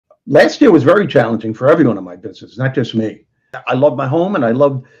Last year was very challenging for everyone in my business, not just me. I love my home and I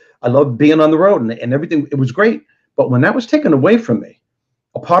loved being on the road and everything. It was great. But when that was taken away from me,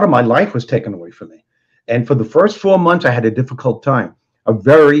 a part of my life was taken away from me. And for the first 4 months, I had a difficult time, a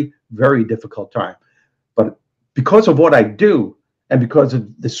very, very difficult time. But because of what I do and because of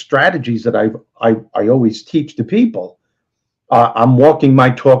the strategies that I always teach to people, I'm walking my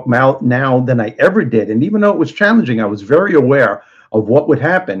talk now than I ever did. And even though it was challenging, I was very aware of what would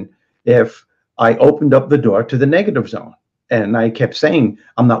happen if I opened up the door to the negative zone. And I kept saying,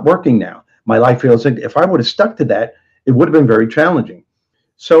 I'm not working now. My life feels like if I would have stuck to that, it would have been very challenging.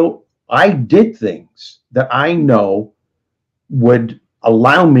 So I did things that I know would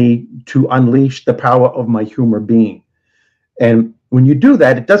allow me to unleash the power of my humor being. And when you do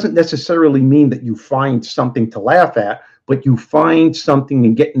that, it doesn't necessarily mean that you find something to laugh at, but you find something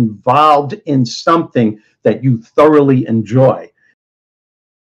and get involved in something that you thoroughly enjoy.